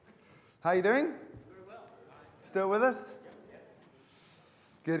How you doing? Still with us?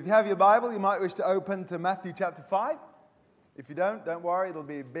 Good. If you have your Bible, you might wish to open to Matthew chapter 5. If you don't worry, it'll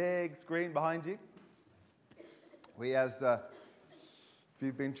be a big screen behind you. If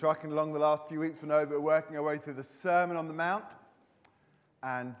you've been trucking along the last few weeks, we know that we're working our way through the Sermon on the Mount.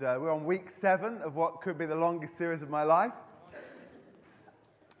 And we're on week 7 of what could be the longest series of my life.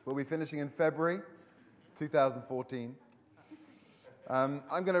 We'll be finishing in February 2014. I'm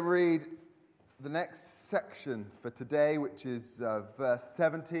going to read the next section for today, which is verse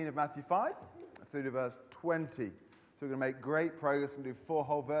 17 of Matthew 5 through to verse 20. So we're going to make great progress and do 4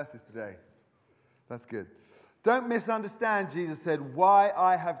 whole verses today. That's good. Don't misunderstand, Jesus said, why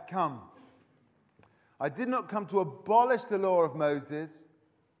I have come. I did not come to abolish the law of Moses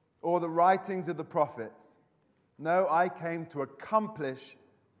or the writings of the prophets. No, I came to accomplish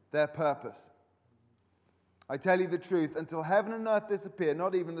their purpose. I tell you the truth, until heaven and earth disappear,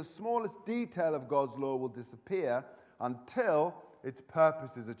 not even the smallest detail of God's law will disappear until its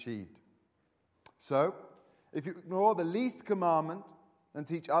purpose is achieved. So, if you ignore the least commandment and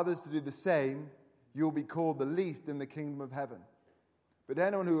teach others to do the same, you will be called the least in the kingdom of heaven. But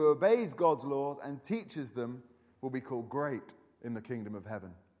anyone who obeys God's laws and teaches them will be called great in the kingdom of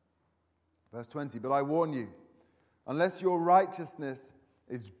heaven. Verse 20, but I warn you, unless your righteousness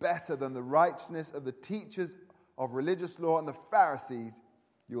is better than the righteousness of the teachers of religious law and the Pharisees,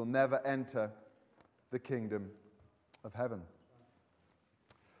 you will never enter the kingdom of heaven.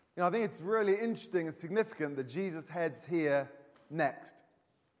 I think it's really interesting and significant that Jesus heads here next.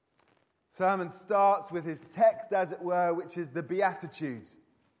 Sermon starts with his text, as it were, which is the Beatitudes.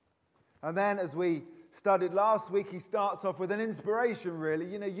 And then, as we studied last week, he starts off with an inspiration, really.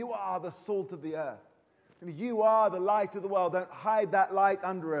 You are the salt of the earth. You are the light of the world. Don't hide that light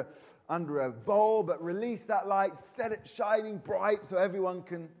under a bowl, but release that light, set it shining bright so everyone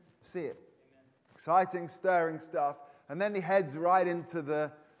can see it. Amen. Exciting, stirring stuff. And then he heads right into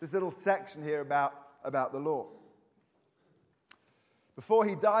this little section here about the law. Before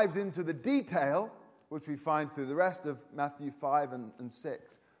he dives into the detail, which we find through the rest of Matthew 5 and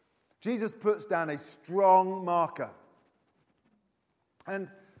 6, Jesus puts down a strong marker. And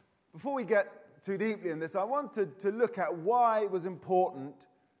before we get too deeply in this, I wanted to look at why it was important,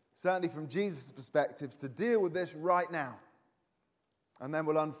 certainly from Jesus' perspective, to deal with this right now. And then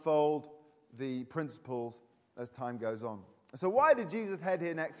we'll unfold the principles as time goes on. So why did Jesus head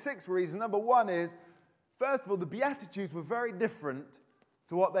here next? 6 reasons. Number 1 is, first of all, the Beatitudes were very different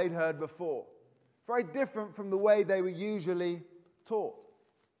to what they'd heard before. Very different from the way they were usually taught.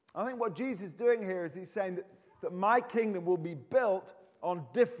 I think what Jesus is doing here is he's saying that my kingdom will be built on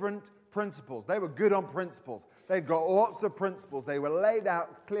different principles. They were good on principles. They've got lots of principles. They were laid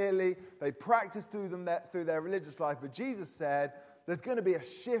out clearly. They practiced through their religious life. But Jesus said, there's going to be a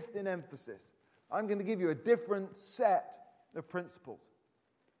shift in emphasis. I'm going to give you a different set of principles.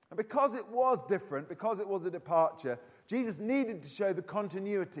 And because it was different, because it was a departure, Jesus needed to show the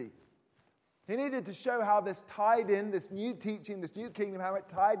continuity. He needed to show how this tied in, this new teaching, this new kingdom, how it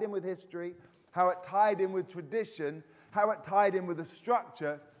tied in with history, how it tied in with tradition, how it tied in with the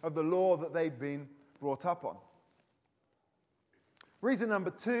structure of the law that they'd been brought up on. Reason number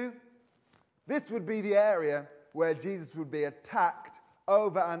 2, this would be the area where Jesus would be attacked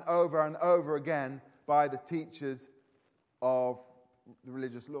over and over and over again by the teachers of the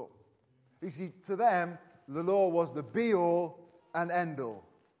religious law. You see, to them, the law was the be-all and end-all.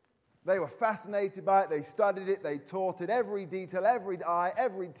 They were fascinated by it, they studied it, they taught it, every detail, every I,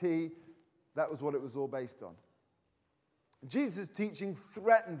 every T, that was what it was all based on. Jesus' teaching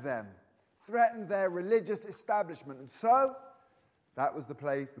threatened them, threatened their religious establishment. And so, that was the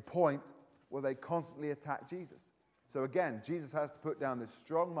point where they constantly attacked Jesus. So again, Jesus has to put down this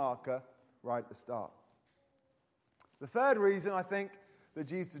strong marker right at the start. The third reason I think that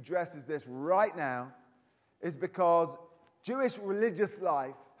Jesus addresses this right now is because Jewish religious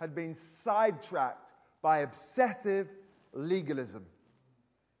life had been sidetracked by obsessive legalism.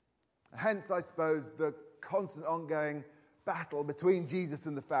 Hence, I suppose, the constant ongoing battle between Jesus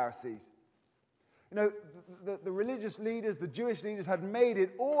and the Pharisees. The religious leaders, the Jewish leaders, had made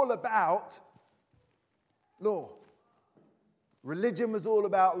it all about law. Religion was all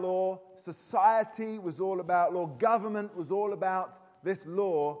about law. Society was all about law. Government was all about this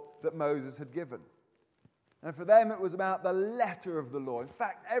law that Moses had given. And for them, it was about the letter of the law. In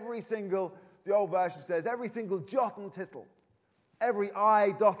fact, the old version says, every single jot and tittle, every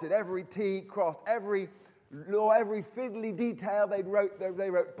I dotted, every T crossed, every law, every fiddly detail they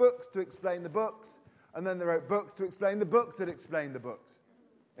wrote books to explain the books, and then they wrote books to explain the books that explained the books.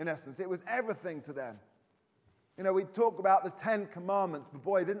 In essence, it was everything to them. You know, we talk about the 10 commandments, but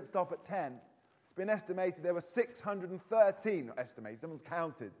boy, it didn't stop at 10. It's been estimated there were 613, not estimated, someone's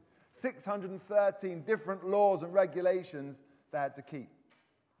counted, 613 different laws and regulations they had to keep.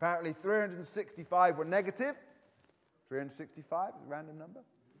 Apparently 365 were negative. 365 is a random number.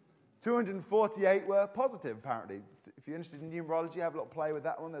 248 were positive, apparently. If you're interested in numerology, have a little play with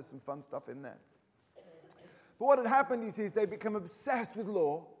that one. There's some fun stuff in there. But what had happened, you see, is they'd become obsessed with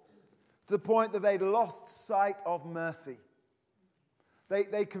law to the point that they'd lost sight of mercy.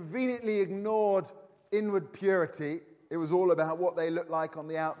 They conveniently ignored inward purity. It was all about what they looked like on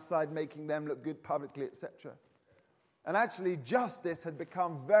the outside, making them look good publicly, etc. And actually, justice had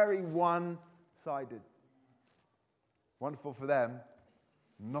become very one-sided. Wonderful for them,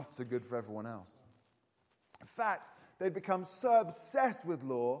 not so good for everyone else. In fact, they'd become so obsessed with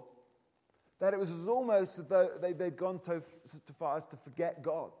law that it was almost as though they'd gone so far as to forget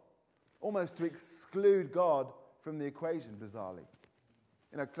God, almost to exclude God from the equation, bizarrely.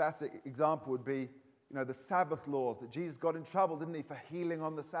 You know, a classic example would be, you know, the Sabbath laws, that Jesus got in trouble, didn't he, for healing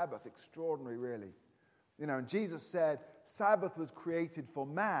on the Sabbath. Extraordinary, really. You know, and Jesus said Sabbath was created for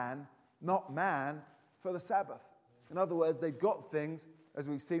man, not man for the Sabbath. In other words, they've got things, as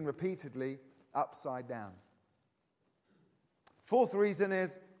we've seen repeatedly, upside down. Fourth reason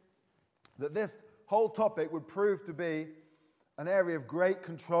is that this whole topic would prove to be an area of great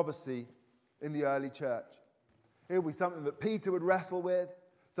controversy in the early church. It would be something that Peter would wrestle with,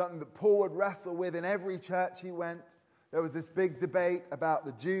 something that Paul would wrestle with in every church he went. There was this big debate about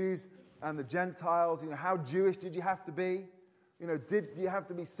the Jews and the Gentiles. You know, how Jewish did you have to be? You know, did you have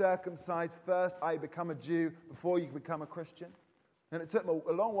to be circumcised first, i.e. become a Jew, before you could become a Christian? And it took them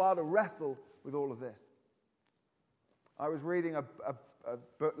a long while to wrestle with all of this. I was reading a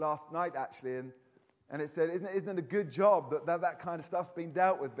book last night, actually, and it said, isn't it a good job that kind of stuff's been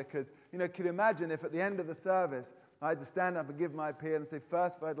dealt with? Because, you know, can you imagine if at the end of the service, I had to stand up and give my appeal and say,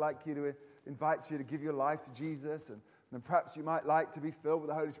 first, I'd like you to invite you to give your life to Jesus, and then perhaps you might like to be filled with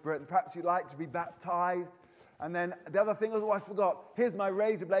the Holy Spirit, and perhaps you'd like to be baptized. And then the other thing was, I forgot, here's my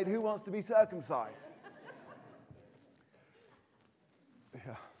razor blade, who wants to be circumcised?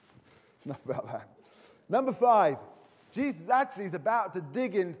 Yeah, it's enough about that. Number 5, Jesus actually is about to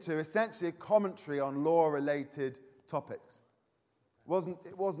dig into essentially a commentary on law-related topics.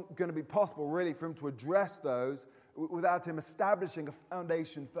 It wasn't going to be possible really for him to address those without him establishing a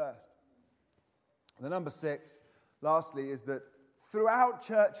foundation first. The number 6, lastly, is that throughout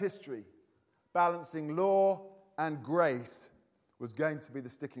church history, balancing law and grace was going to be the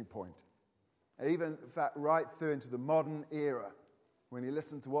sticking point. Even, in fact, right through into the modern era, when you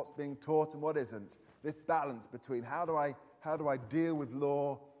listen to what's being taught and what isn't, this balance between how do I deal with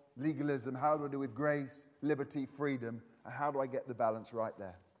law, legalism, how do I deal with grace, liberty, freedom, and how do I get the balance right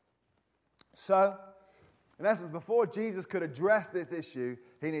there? So, in essence, before Jesus could address this issue,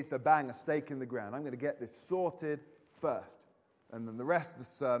 he needs to bang a stake in the ground. I'm going to get this sorted first, and then the rest of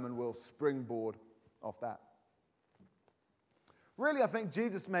the sermon will springboard off that. Really, I think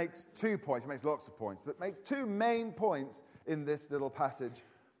Jesus makes 2 points. He makes lots of points, but makes 2 main points in this little passage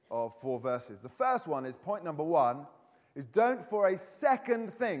of 4 verses. The first one is, point number 1, is don't for a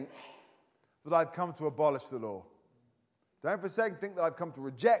second think that I've come to abolish the law. Don't for a second think that I've come to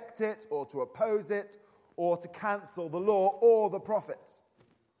reject it or to oppose it or to cancel the law or the prophets.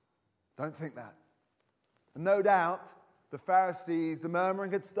 Don't think that. And no doubt, the Pharisees, the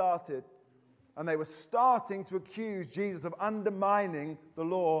murmuring had started, and they were starting to accuse Jesus of undermining the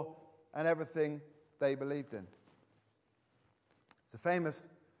law and everything they believed in. It's a famous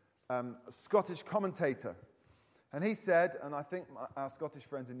Scottish commentator, and he said, and I think our Scottish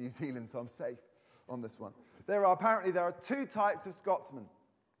friends in New Zealand, so I'm safe on this one. There are 2 types of Scotsmen.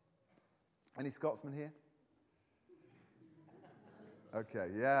 Any Scotsmen here? Okay,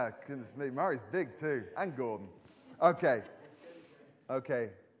 yeah, goodness me. Murray's big too, and Gordon. Okay.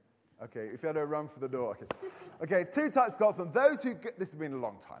 If you had to run for the door. Okay, 2 types of Scotsmen. Those who, this has been a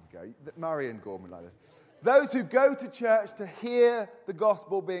long time ago, Murray and Gordon like this. Those who go to church to hear the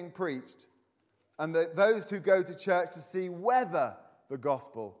gospel being preached, and those who go to church to see whether the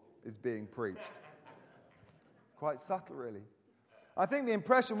gospel is being preached. Quite subtle, really. I think the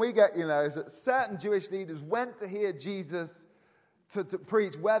impression we get, is that certain Jewish leaders went to hear Jesus to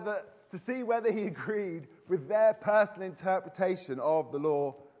preach, to see whether he agreed with their personal interpretation of the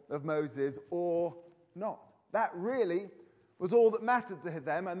law of Moses or not. That really was all that mattered to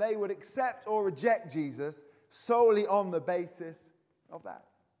them, and they would accept or reject Jesus solely on the basis of that.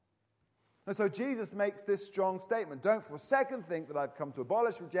 And so Jesus makes this strong statement. Don't for a second think that I've come to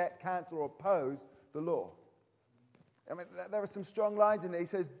abolish, reject, cancel, or oppose the law. I mean, there are some strong lines in it.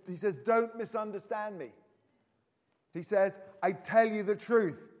 He says, don't misunderstand me. He says, I tell you the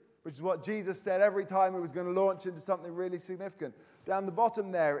truth, which is what Jesus said every time he was going to launch into something really significant. Down the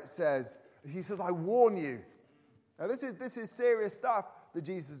bottom there it says, he says, I warn you. Now this is serious stuff that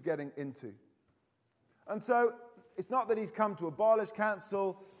Jesus is getting into. And so it's not that he's come to abolish,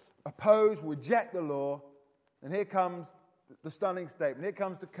 cancel, oppose, reject the law. And here comes the stunning statement. Here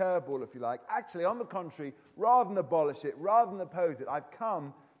comes the curveball, if you like. Actually, on the contrary, rather than abolish it, rather than oppose it, I've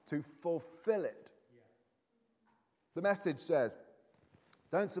come to fulfill it. The message says,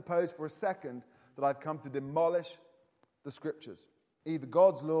 don't suppose for a second that I've come to demolish the scriptures, either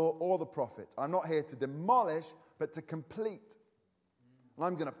God's law or the prophets. I'm not here to demolish, but to complete. And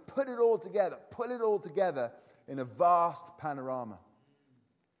I'm going to put it all together in a vast panorama.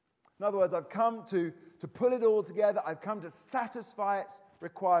 In other words, I've come to put it all together. I've come to satisfy its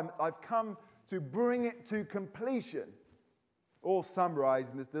requirements. I've come to bring it to completion. All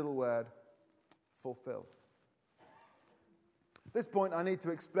summarized in this little word, fulfill. At this point, I need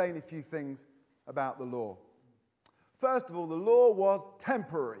to explain a few things about the law. First of all, the law was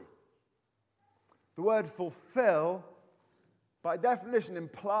temporary. The word fulfill, by definition,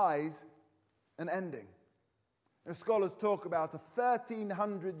 implies an ending. And scholars talk about a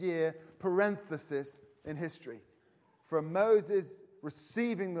 1,300-year parenthesis in history, from Moses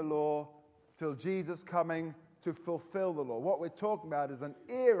receiving the law till Jesus coming to fulfill the law. What we're talking about is an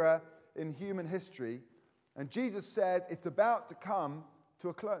era in human history, and Jesus says it's about to come to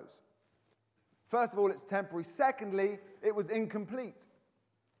a close. First of all, it's temporary. Secondly, it was incomplete.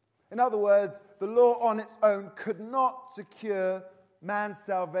 In other words, the law on its own could not secure man's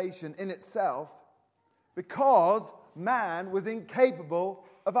salvation in itself because man was incapable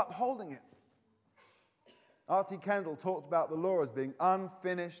of upholding it. R.T. Kendall talked about the law as being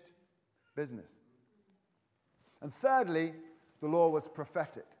unfinished business. And thirdly, the law was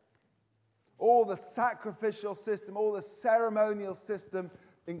prophetic. All the sacrificial system, all the ceremonial system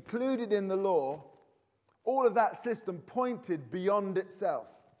included in the law, all of that system pointed beyond itself.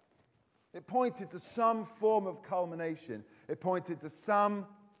 It pointed to some form of culmination. It pointed to some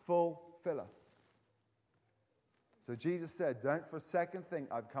fulfiller. So Jesus said, don't for a second think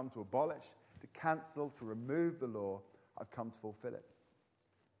I've come to abolish, to cancel, to remove the law. I've come to fulfill it.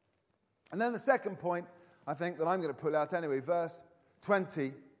 And then the second point, I think, that I'm going to pull out anyway, verse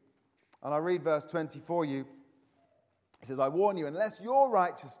 20, and I'll read verse 20 for you. It says, I warn you, unless your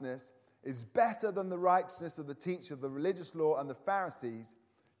righteousness is better than the righteousness of the teacher of the religious law and the Pharisees,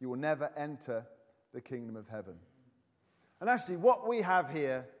 you will never enter the kingdom of heaven. And actually, what we have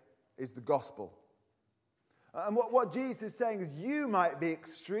here is the gospel. And what Jesus is saying is you might be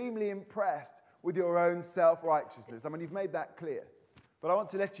extremely impressed with your own self-righteousness. I mean, you've made that clear. But I want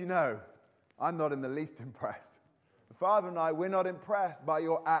to let you know, I'm not in the least impressed. The Father and I, we're not impressed by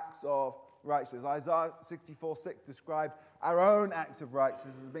your acts of righteousness. Isaiah 64:6 described our own acts of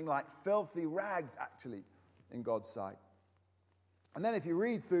righteousness as being like filthy rags, actually, in God's sight. And then if you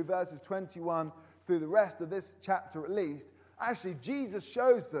read through verses 21 through the rest of this chapter at least, actually Jesus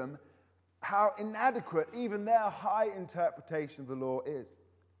shows them how inadequate even their high interpretation of the law is.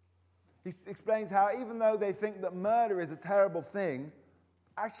 He explains how even though they think that murder is a terrible thing,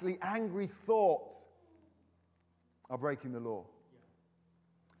 actually angry thoughts are breaking the law.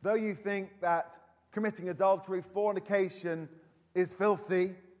 Though you think that committing adultery, fornication is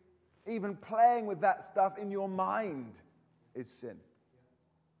filthy, even playing with that stuff in your mind is sin.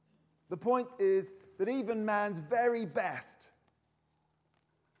 The point is that even man's very best,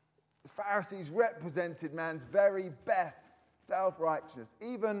 the Pharisees represented man's very best self-righteousness.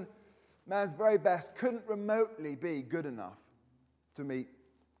 Even man's very best couldn't remotely be good enough to meet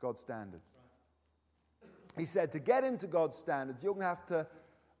God's standards. He said to get into God's standards, you're going to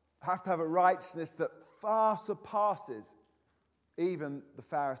have a righteousness that far surpasses even the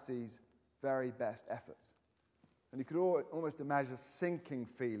Pharisees' very best efforts. And you could almost imagine a sinking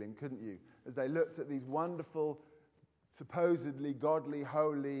feeling, couldn't you, as they looked at these wonderful, supposedly godly,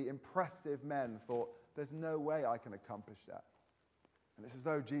 holy, impressive men and thought, there's no way I can accomplish that. And it's as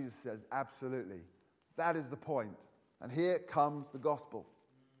though Jesus says, absolutely, that is the point. And here comes the gospel.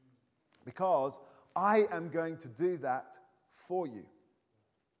 Because I am going to do that for you.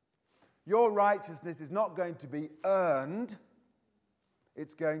 Your righteousness is not going to be earned,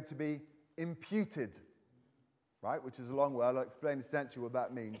 it's going to be imputed. Right, which is a long word. I'll explain essentially what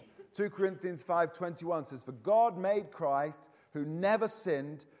that means. 2 Corinthians 5:21 says, for God made Christ, who never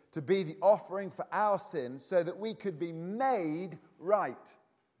sinned, to be the offering for our sins, so that we could be made right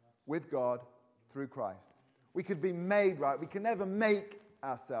with God through Christ. We could be made right. We can never make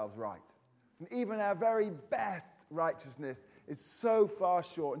ourselves right. And even our very best righteousness is so far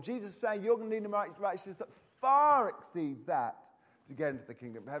short. And Jesus is saying, you're going to need a righteousness that far exceeds that to get into the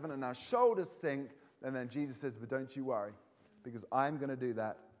kingdom of heaven. And our shoulders sink, and then Jesus says, but don't you worry, because I'm going to do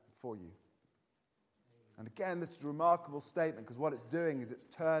that for you. And again, this is a remarkable statement, because what it's doing is it's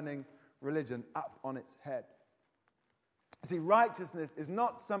turning religion up on its head. See, righteousness is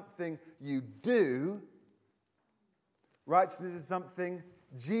not something you do. Righteousness is something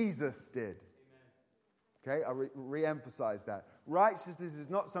Jesus did. Okay, I'll re-emphasize that. Righteousness is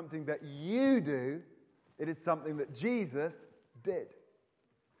not something that you do. It is something that Jesus did.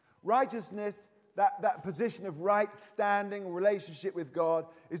 Righteousness, that position of right standing, relationship with God,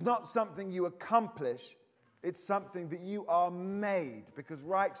 is not something you accomplish. It's something that you are made, because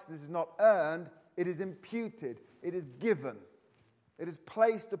righteousness is not earned, it is imputed, it is given. It is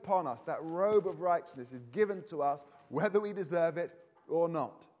placed upon us. That robe of righteousness is given to us, whether we deserve it or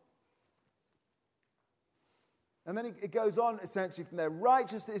not. And then it goes on essentially from there.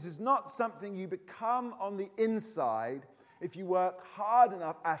 Righteousness is not something you become on the inside if you work hard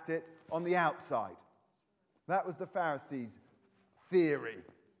enough at it on the outside. That was the Pharisees' theory.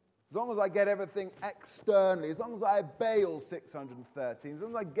 As long as I get everything externally, as long as I obey all 613, as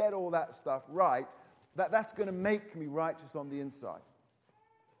long as I get all that stuff right, that's going to make me righteous on the inside.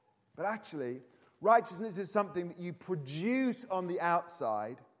 But actually, righteousness is something that you produce on the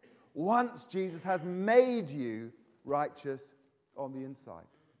outside once Jesus has made you righteous on the inside.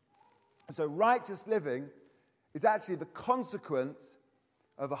 And so righteous living is actually the consequence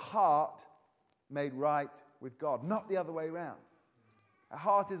of a heart made right with God, not the other way around. Our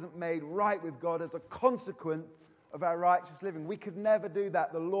heart isn't made right with God as a consequence of our righteous living. We could never do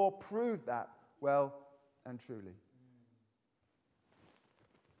that. The law proved that well and truly.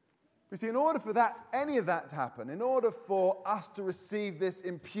 You see, in order for any of that to happen, in order for us to receive this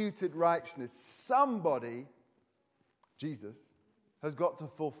imputed righteousness, somebody, Jesus, has got to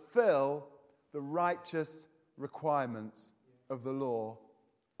fulfill the righteous requirements of the law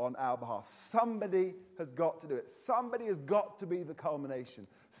on our behalf. Somebody has got to do it. Somebody has got to be the culmination.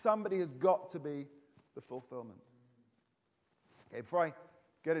 Somebody has got to be the fulfillment. Okay, before I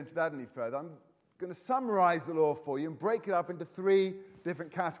get into that any further, I'm going to summarize the law for you and break it up into 3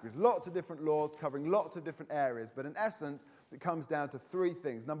 different categories. Lots of different laws covering lots of different areas, but in essence, it comes down to 3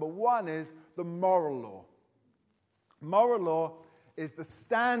 things. Number 1 is the moral law. Moral law is the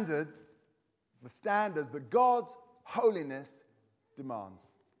standards that God's holiness demands.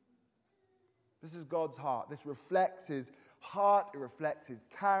 This is God's heart. This reflects his heart. It reflects his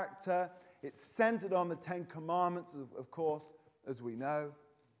character. It's centered on the 10 Commandments, of course, as we know,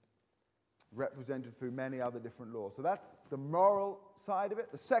 represented through many other different laws. So that's the moral side of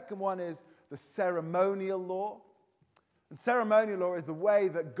it. The second one is the ceremonial law. And ceremonial law is the way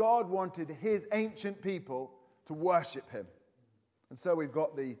that God wanted his ancient people to worship him. And so we've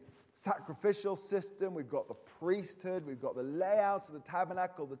got the sacrificial system, we've got the priesthood, we've got the layout of the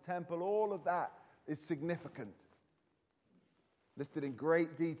tabernacle, the temple. All of that is significant, listed in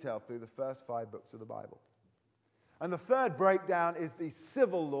great detail through the first 5 books of the Bible. And the third breakdown is the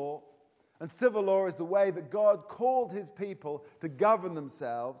civil law. And civil law is the way that God called his people to govern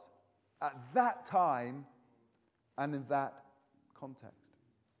themselves at that time and in that context.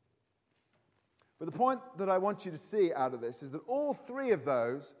 But the point that I want you to see out of this is that all 3 of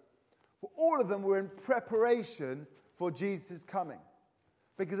those, all of them were in preparation for Jesus' coming.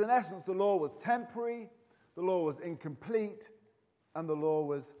 Because in essence, the law was temporary, the law was incomplete, and the law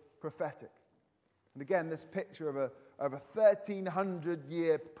was prophetic. And again, this picture of a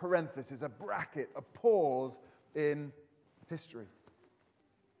 1,300-year parenthesis, a bracket, a pause in history.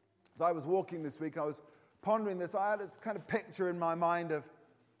 As I was walking this week, I was pondering this. I had this kind of picture in my mind of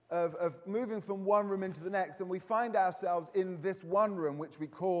moving from one room into the next, and we find ourselves in this one room, which we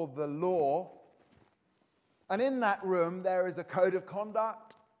call the law. And in that room, there is a code of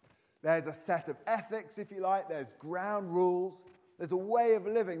conduct. There's a set of ethics, if you like. There's ground rules. There's a way of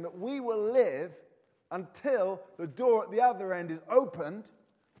living that we will live until the door at the other end is opened,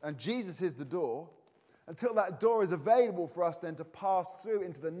 and Jesus is the door, until that door is available for us then to pass through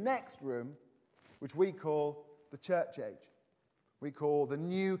into the next room, which we call the church age. We call the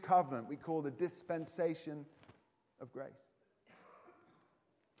new covenant. We call the dispensation of grace.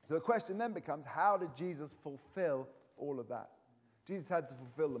 So the question then becomes, how did Jesus fulfill all of that? Jesus had to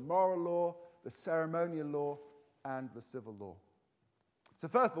fulfill the moral law, the ceremonial law, and the civil law. So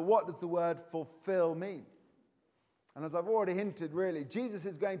first of all, what does the word fulfill mean? And as I've already hinted, really, Jesus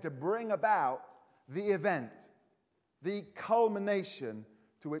is going to bring about the event, the culmination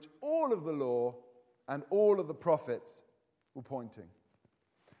to which all of the law and all of the prophets were pointing.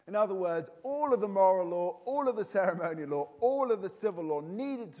 In other words, all of the moral law, all of the ceremonial law, all of the civil law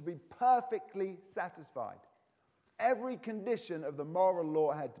needed to be perfectly satisfied. Every condition of the moral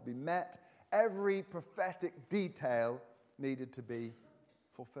law had to be met. Every prophetic detail needed to be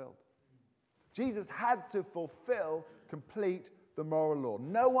fulfilled. Jesus had to fulfill, complete the moral law.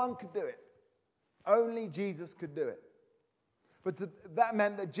 No one could do it. Only Jesus could do it. But that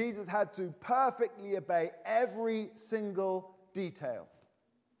meant that Jesus had to perfectly obey every single detail,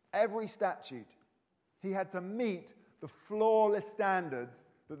 every statute. He had to meet the flawless standards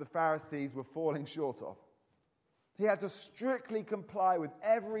that the Pharisees were falling short of. He had to strictly comply with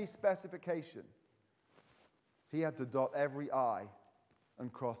every specification. He had to dot every I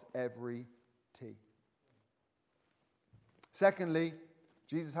and cross every T. Secondly,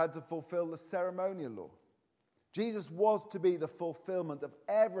 Jesus had to fulfill the ceremonial law. Jesus was to be the fulfillment of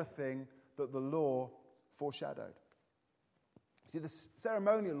everything that the law foreshadowed. See, the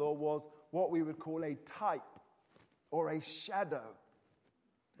ceremonial law was what we would call a type or a shadow.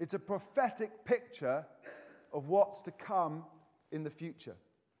 It's a prophetic picture of what's to come in the future.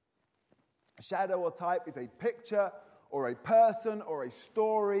 A shadow or type is a picture or a person or a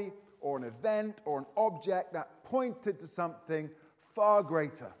story or an event or an object that pointed to something far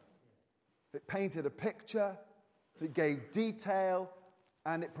greater. It painted a picture, it gave detail,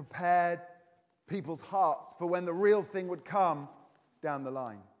 and it prepared people's hearts for when the real thing would come down the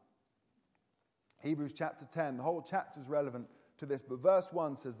line. Hebrews chapter 10, the whole chapter is relevant to this, but verse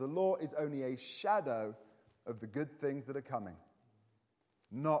 1 says, the law is only a shadow of the good things that are coming,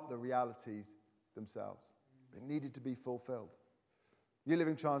 not the realities themselves. They needed to be fulfilled. New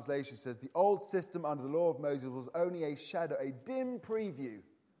Living Translation says, the old system under the law of Moses was only a shadow, a dim preview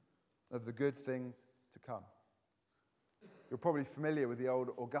of the good things to come. You're probably familiar with the old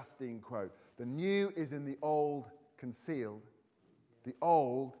Augustine quote, the new is in the old concealed, the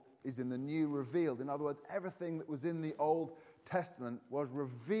old is in the new revealed. In other words, everything that was in the Old Testament was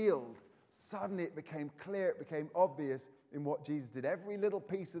revealed. Suddenly it became clear, it became obvious in what Jesus did. Every little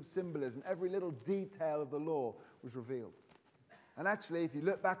piece of symbolism, every little detail of the law was revealed. And actually, if you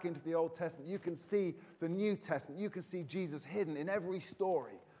look back into the Old Testament, you can see the New Testament. You can see Jesus hidden in every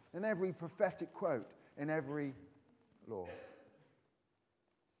story, in every prophetic quote, in every law.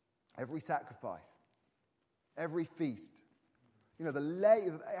 Every sacrifice, every feast. You know,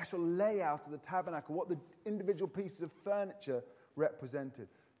 the actual layout of the tabernacle, what the individual pieces of furniture represented.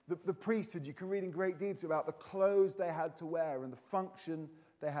 The priesthood, you can read in great detail about the clothes they had to wear and the function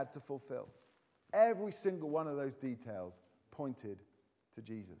they had to fulfill. Every single one of those details pointed to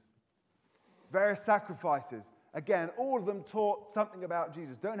Jesus. Various sacrifices. Again, all of them taught something about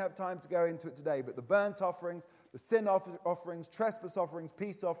Jesus. Don't have time to go into it today, but the burnt offerings, the sin offerings, trespass offerings,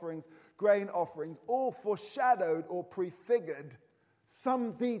 peace offerings, grain offerings, all foreshadowed or prefigured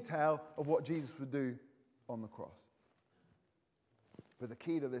some detail of what Jesus would do on the cross. But the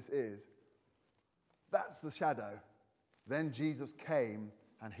key to this is, that's the shadow. Then Jesus came,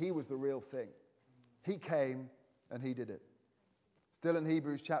 and he was the real thing. He came, and he did it. Still in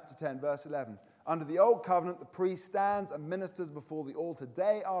Hebrews chapter 10, verse 11. Under the old covenant, the priest stands and ministers before the altar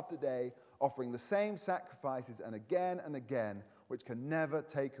day after day, offering the same sacrifices and again, which can never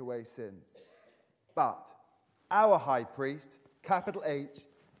take away sins. But our high priest, capital H,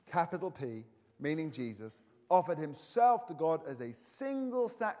 capital P, meaning Jesus, offered himself to God as a single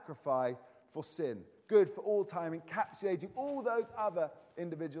sacrifice for sin, good for all time, encapsulating all those other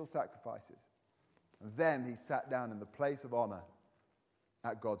individual sacrifices. And then he sat down in the place of honor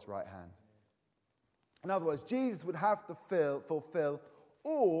at God's right hand. In other words, Jesus would have to fulfill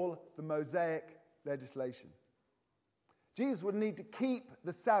all the Mosaic legislation. Jesus would need to keep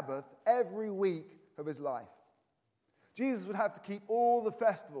the Sabbath every week of his life. Jesus would have to keep all the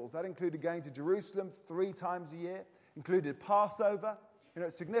festivals. That included going to Jerusalem 3 times a year, included Passover. You know,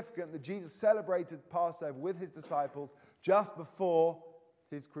 it's significant that Jesus celebrated Passover with his disciples just before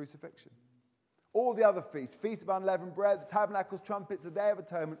his crucifixion. All the other feasts, Feast of Unleavened Bread, the Tabernacles, Trumpets, the Day of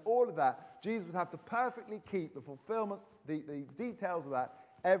Atonement, all of that, Jesus would have to perfectly keep the fulfillment, the details of that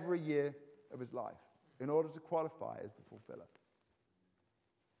every year of his life in order to qualify as the fulfiller.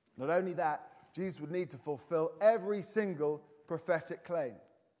 Not only that, Jesus would need to fulfill every single prophetic claim.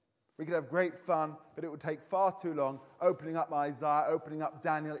 We could have great fun, but it would take far too long opening up Isaiah, opening up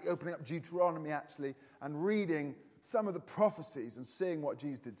Daniel, opening up Deuteronomy actually, and reading some of the prophecies and seeing what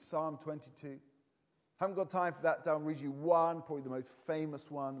Jesus did. Psalm 22. Haven't got time for that, so I'll read you one, probably the most famous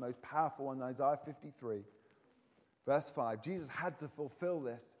one, the most powerful one, Isaiah 53. Verse 5, Jesus had to fulfill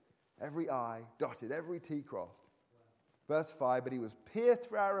this. Every I dotted, every T crossed. Verse 5, but he was pierced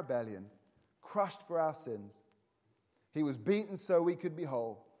for our rebellion, crushed for our sins. He was beaten so we could be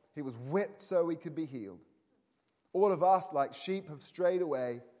whole. He was whipped so we could be healed. All of us, like sheep, have strayed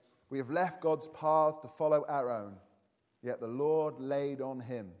away. We have left God's paths to follow our own. Yet the Lord laid on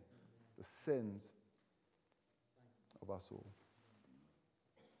him the sins of us all.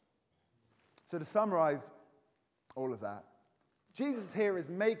 So to summarize all of that, Jesus here is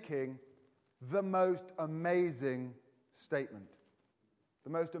making the most amazing statement. The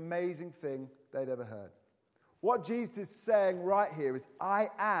most amazing thing they'd ever heard. What Jesus is saying right here is, I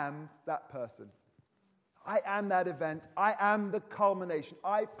am that person. I am that event. I am the culmination.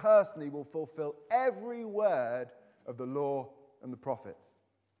 I personally will fulfill every word of the law and the prophets.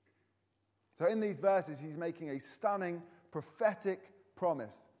 So in these verses, he's making a stunning prophetic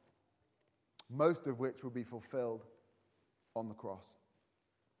promise, most of which will be fulfilled on the cross.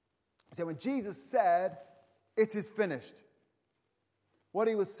 So when Jesus said, it is finished, what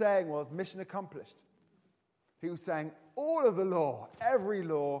he was saying was mission accomplished. He was saying all of the law, every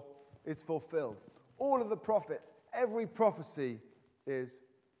law is fulfilled. All of the prophets, every prophecy is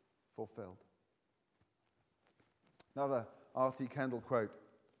fulfilled. Another R.T. Kendall quote.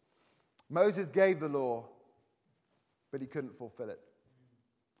 Moses gave the law, but he couldn't fulfill it.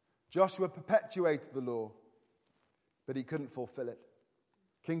 Joshua perpetuated the law, but he couldn't fulfill it.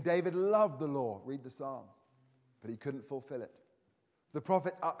 King David loved the law, read the Psalms, but he couldn't fulfill it. The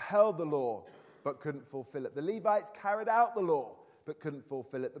prophets upheld the law, but couldn't fulfill it. The Levites carried out the law, but couldn't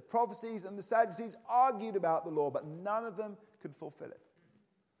fulfill it. The prophecies and the Sadducees argued about the law, but none of them could fulfill it.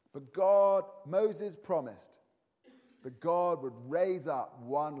 But God, Moses promised that God would raise up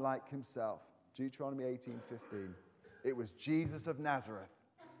one like himself. Deuteronomy 18:15. It was Jesus of Nazareth,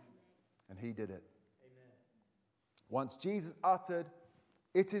 and he did it. Amen. Once Jesus uttered,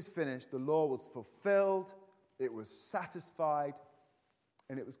 it is finished, the law was fulfilled, it was satisfied,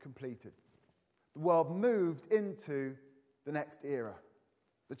 and it was completed. The world moved into the next era,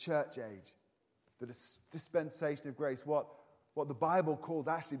 the church age, the dispensation of grace, what the Bible calls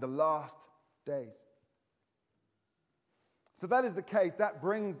actually the last days. So that is the case. That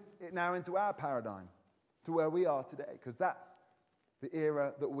brings it now into our paradigm, to where we are today, because that's the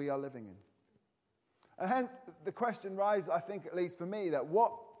era that we are living in. And hence, the question rises, I think, at least for me, that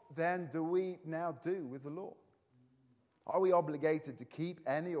what then do we now do with the law? Are we obligated to keep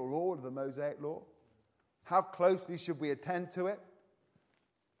any or all of the Mosaic law? How closely should we attend to it?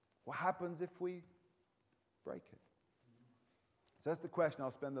 What happens if we break it? So that's the question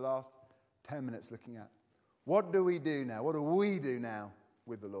I'll spend the last 10 minutes looking at. What do we do now? What do we do now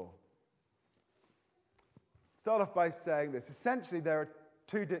with the law? Start off by saying this. Essentially, there are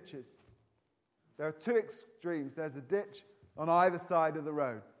two ditches. There are two extremes. There's a ditch on either side of the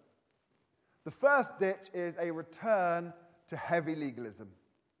road. The first ditch is a return to heavy legalism.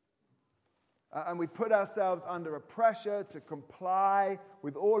 And we put ourselves under a pressure to comply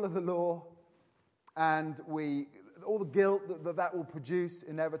with all of the law, and all the guilt that will produce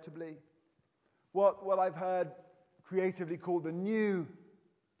inevitably. What I've heard creatively called the new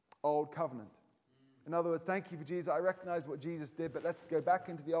old covenant. In other words, thank you for Jesus. I recognize what Jesus did, but let's go back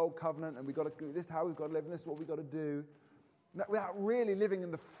into the old covenant, and this is how we've got to live, and this is what we've got to do, without really living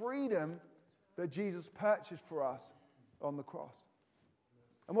in the freedom that Jesus purchased for us on the cross.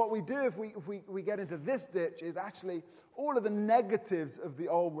 And what we do if we get into this ditch is actually all of the negatives of the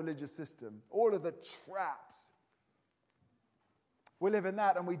old religious system, all of the traps. We live in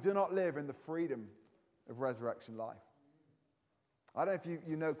that, and we do not live in the freedom of resurrection life. I don't know if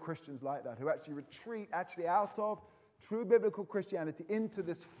you know Christians like that, who actually retreat out of true biblical Christianity into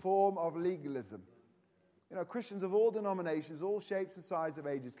this form of legalism. You know, Christians of all denominations, all shapes and sizes of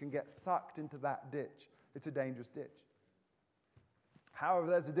ages can get sucked into that ditch. It's a dangerous ditch. However,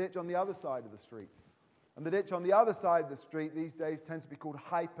 there's a ditch on the other side of the street. And the ditch on the other side of the street these days tends to be called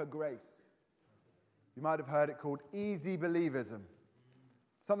hyper-grace. You might have heard it called easy believism.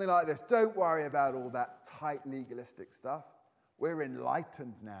 Something like this. Don't worry about all that tight legalistic stuff. We're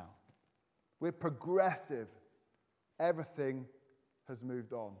enlightened now. We're progressive. Everything has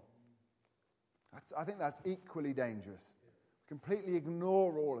moved on. I think that's equally dangerous. Completely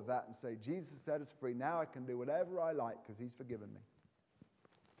ignore all of that and say, Jesus set us free. Now I can do whatever I like because he's forgiven me.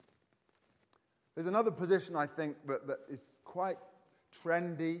 There's another position, I think, that is quite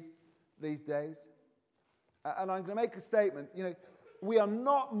trendy these days. And I'm going to make a statement. You know, we are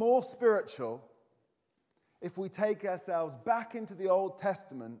not more spiritual if we take ourselves back into the Old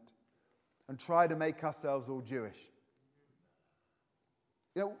Testament and try to make ourselves all Jewish.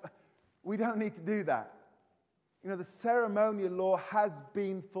 You know, we don't need to do that. You know, the ceremonial law has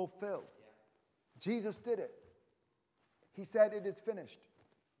been fulfilled. Jesus did it. He said it is finished.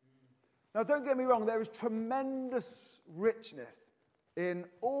 Now, don't get me wrong, there is tremendous richness in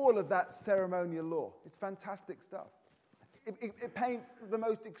all of that ceremonial law. It's fantastic stuff. It paints the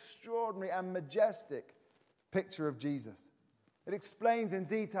most extraordinary and majestic picture of Jesus. It explains in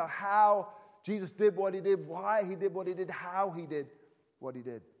detail how Jesus did what he did, why he did what he did, how he did what he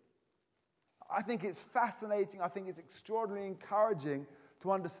did. I think it's fascinating. I think it's extraordinarily encouraging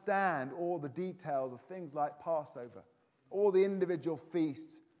to understand all the details of things like Passover, all the individual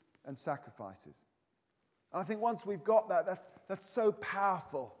feasts and sacrifices. And I think once we've got that, that's so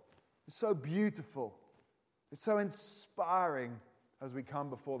powerful. It's so beautiful. It's so inspiring as we come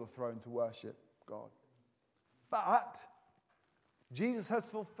before the throne to worship God. But Jesus has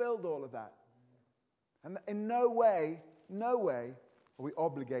fulfilled all of that. And in no way are we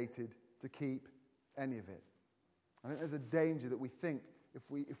obligated to keep any of it. I think there's a danger that we think if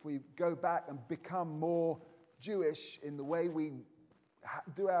we go back and become more Jewish in the way we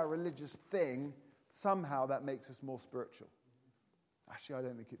do our religious thing, somehow that makes us more spiritual. Actually, I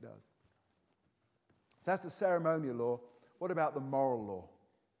don't think it does. So that's the ceremonial law. What about the moral law?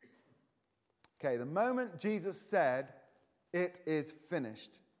 Okay, the moment Jesus said, "It is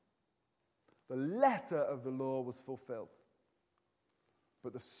finished," the letter of the law was fulfilled,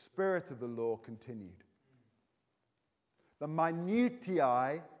 but the spirit of the law continued. The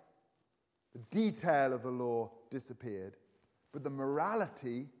minutiae, the detail of the law disappeared, but the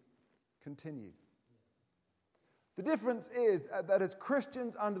morality continued. The difference is that as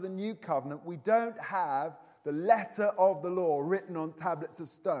Christians under the new covenant, we don't have the letter of the law written on tablets of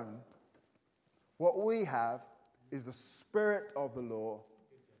stone. What we have is the spirit of the law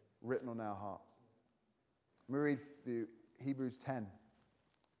written on our hearts. Let me read for you Hebrews 10.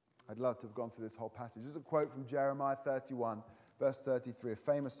 I'd love to have gone through this whole passage. This is a quote from Jeremiah 31, verse 33, a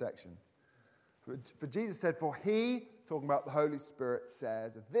famous section. For Jesus said, "For he," talking about the Holy Spirit,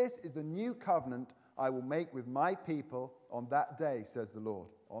 says, "This is the new covenant I will make with my people on that day, says the Lord."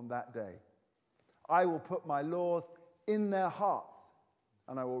 On that day. "I will put my laws in their hearts,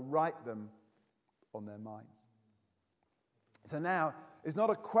 and I will write them on their minds." So now, it's not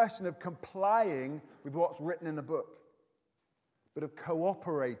a question of complying with what's written in a book, but of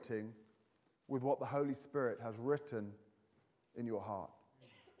cooperating with what the Holy Spirit has written in your heart.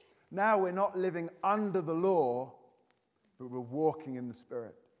 Now we're not living under the law, but we're walking in the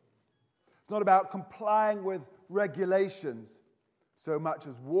Spirit. It's not about complying with regulations so much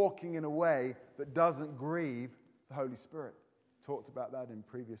as walking in a way that doesn't grieve the Holy Spirit. Talked about that in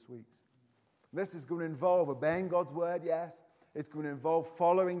previous weeks. This is going to involve obeying God's word, yes. It's going to involve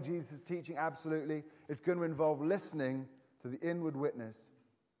following Jesus' teaching, absolutely. It's going to involve listening to the inward witness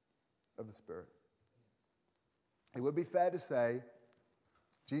of the Spirit. It would be fair to say,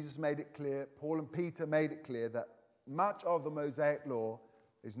 Jesus made it clear, Paul and Peter made it clear that much of the Mosaic law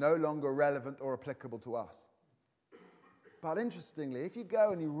is no longer relevant or applicable to us. But interestingly, if you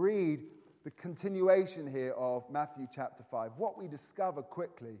go and you read the continuation here of Matthew chapter 5, what we discover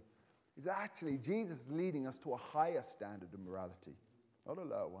quickly is that actually Jesus is leading us to a higher standard of morality, not a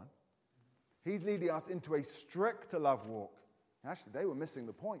lower one. He's leading us into a stricter love walk. Actually, they were missing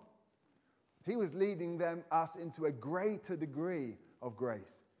the point. He was leading us into a greater degree of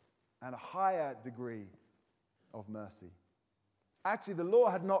grace and a higher degree of mercy. Actually, the law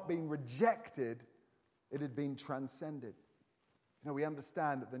had not been rejected, it had been transcended. You know, we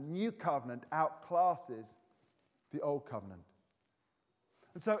understand that the new covenant outclasses the old covenant.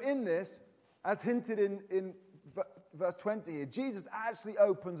 And so in this, as hinted in verse 20 here, Jesus actually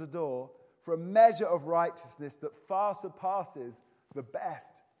opens a door for a measure of righteousness that far surpasses the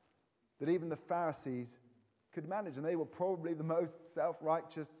best that even the Pharisees could manage. And they were probably the most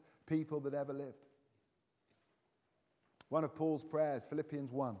self-righteous people that ever lived. One of Paul's prayers,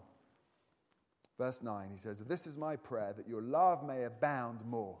 Philippians 1, verse 9, he says, "This is my prayer, that your love may abound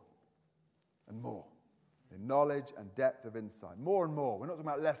more and more in knowledge and depth of insight." More and more. We're not talking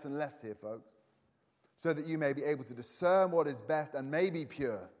about less and less here, folks. "So that you may be able to discern what is best and may be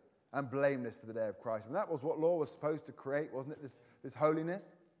pure and blameless for the day of Christ." And that was what law was supposed to create, wasn't it? This holiness.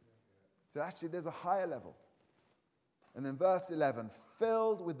 So actually there's a higher level. And then verse 11,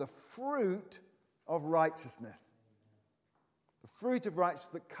 "Filled with the fruit of righteousness." The fruit of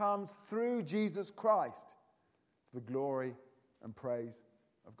righteousness that comes through Jesus Christ to the glory and praise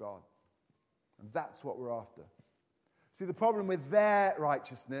of God. And that's what we're after. See, the problem with their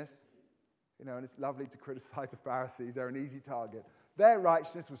righteousness, you know, and it's lovely to criticize the Pharisees, they're an easy target. Their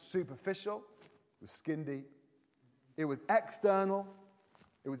righteousness was superficial, it was skin deep, it was external,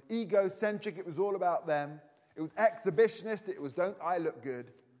 it was egocentric, it was all about them, it was exhibitionist, it was don't I look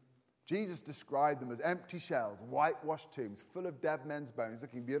good. Jesus described them as empty shells, whitewashed tombs, full of dead men's bones,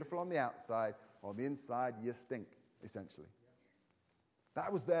 looking beautiful on the outside, on the inside you stink, essentially.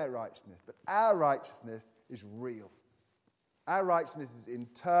 That was their righteousness. But our righteousness is real. Our righteousness is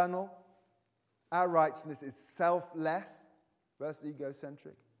internal, Our righteousness is selfless versus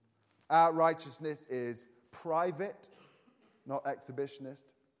egocentric. Our righteousness is private, not exhibitionist.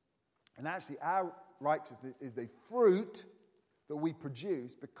 And actually, our righteousness is the fruit that we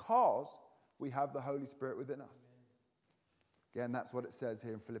produce because we have the Holy Spirit within us. Again, that's what it says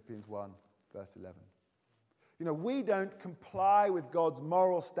here in Philippians 1, verse 11. You know, we don't comply with God's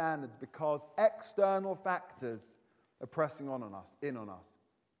moral standards because external factors are pressing in on us.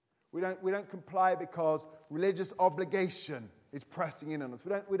 We don't comply because religious obligation is pressing in on us.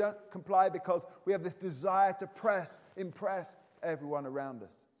 We don't comply because we have this desire to impress everyone around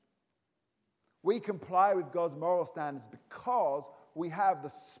us. We comply with God's moral standards because we have the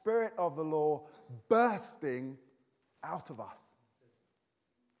Spirit of the law bursting out of us.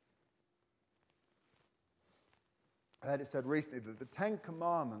 I heard it said recently that the Ten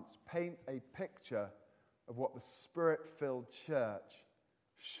Commandments paints a picture of what the Spirit-filled church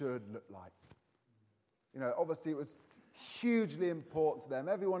should look like. You know, obviously it was hugely important to them.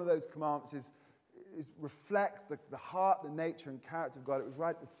 Every one of those commandments reflects the heart, the nature, and character of God. It was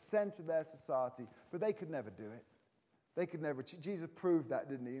right at the center of their society, but they could never do it. They could never. Jesus proved that,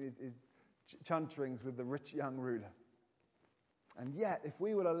 didn't he, in his chunterings with the rich young ruler. And yet, if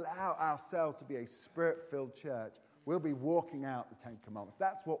we will allow ourselves to be a Spirit-filled church, we'll be walking out the Ten Commandments.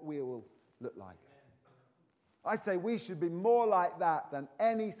 That's what we will look like. I'd say we should be more like that than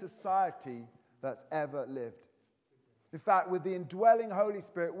any society that's ever lived. In fact, with the indwelling Holy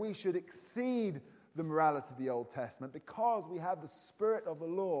Spirit, we should exceed the morality of the Old Testament because we have the Spirit of the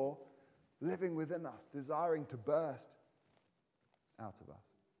law living within us, desiring to burst out of us.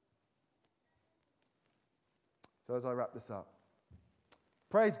 So as I wrap this up,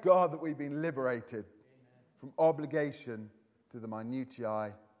 praise God that we've been liberated from obligation to the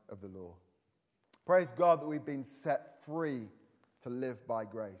minutiae of the law. Praise God that we've been set free to live by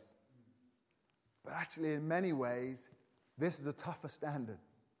grace. But actually, in many ways, this is a tougher standard.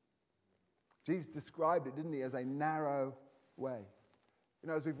 Jesus described it, didn't he, as a narrow way. You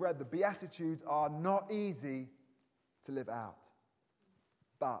know, as we've read, the Beatitudes are not easy to live out.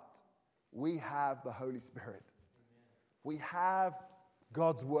 But we have the Holy Spirit. We have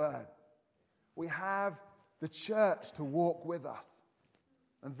God's Word. We have the church to walk with us.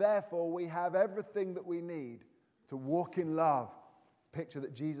 And therefore, we have everything that we need to walk in love, picture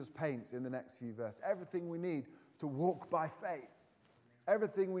that Jesus paints in the next few verses. Everything we need to walk by faith.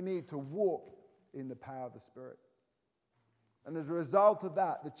 Everything we need to walk in the power of the Spirit. And as a result of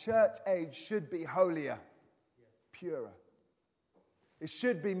that, the church age should be holier, purer. It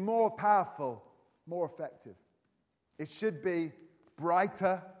should be more powerful, more effective. It should be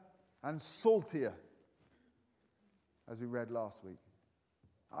brighter and saltier, as we read last week.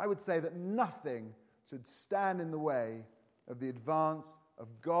 I would say that nothing should stand in the way of the advance of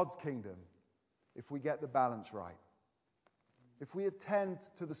God's kingdom if we get the balance right. If we attend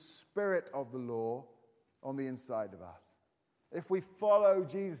to the spirit of the law on the inside of us. If we follow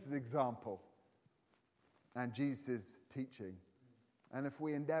Jesus' example and Jesus' teaching. And if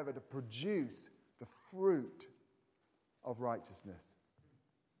we endeavor to produce the fruit of righteousness,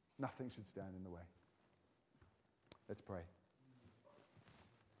 nothing should stand in the way. Let's pray.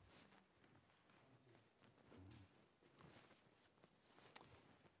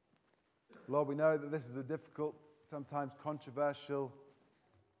 Lord, we know that this is a difficult, sometimes controversial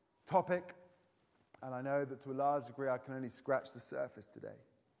topic, and I know that to a large degree I can only scratch the surface today.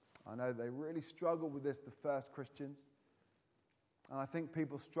 I know they really struggled with this, the first Christians, and I think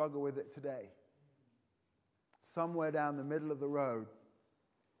people struggle with it today. Somewhere down the middle of the road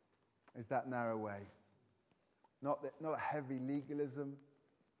is that narrow way. Not a heavy legalism,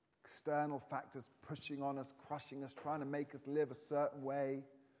 external factors pushing on us, crushing us, trying to make us live a certain way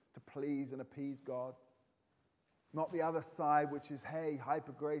to please and appease God. Not the other side, which is, hey,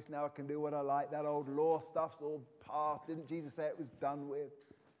 hyper grace, now I can do what I like. That old law stuff's all past. Didn't Jesus say it was done with?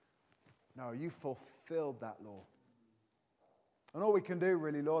 No, you fulfilled that law. And all we can do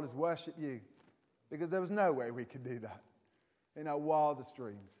really, Lord, is worship you. Because there was no way we could do that in our wildest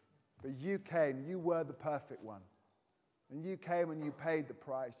dreams. But you came, you were the perfect one. And you came and you paid the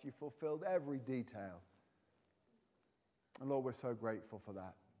price. You fulfilled every detail. And Lord, we're so grateful for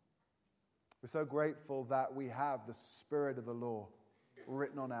that. We're so grateful that we have the spirit of the law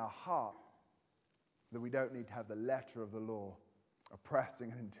written on our hearts, that we don't need to have the letter of the law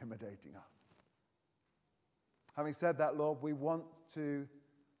oppressing and intimidating us. Having said that, Lord, we want to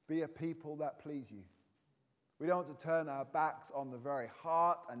be a people that please you. We don't want to turn our backs on the very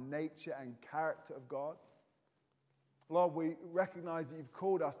heart and nature and character of God. Lord, we recognize that you've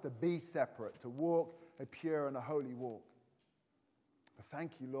called us to be separate, to walk a pure and a holy walk. But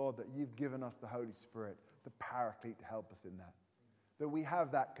thank you, Lord, that you've given us the Holy Spirit, the Paraclete, to help us in that. That we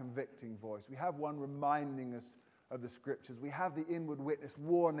have that convicting voice. We have one reminding us of the Scriptures. We have the inward witness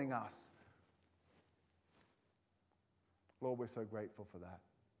warning us. Lord, we're so grateful for that.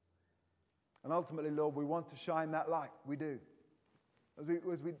 And ultimately, Lord, we want to shine that light. We do. As we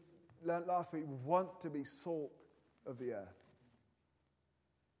learned last week, we want to be salt of the earth.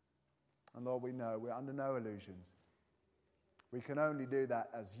 And Lord, we know we're under no illusions. We can only do that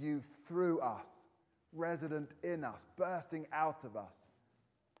as you, through us, resident in us, bursting out of us,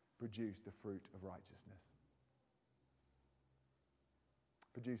 produce the fruit of righteousness.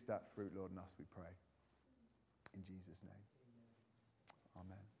 Produce that fruit, Lord, in us, we pray. In Jesus' name.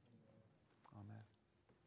 Amen.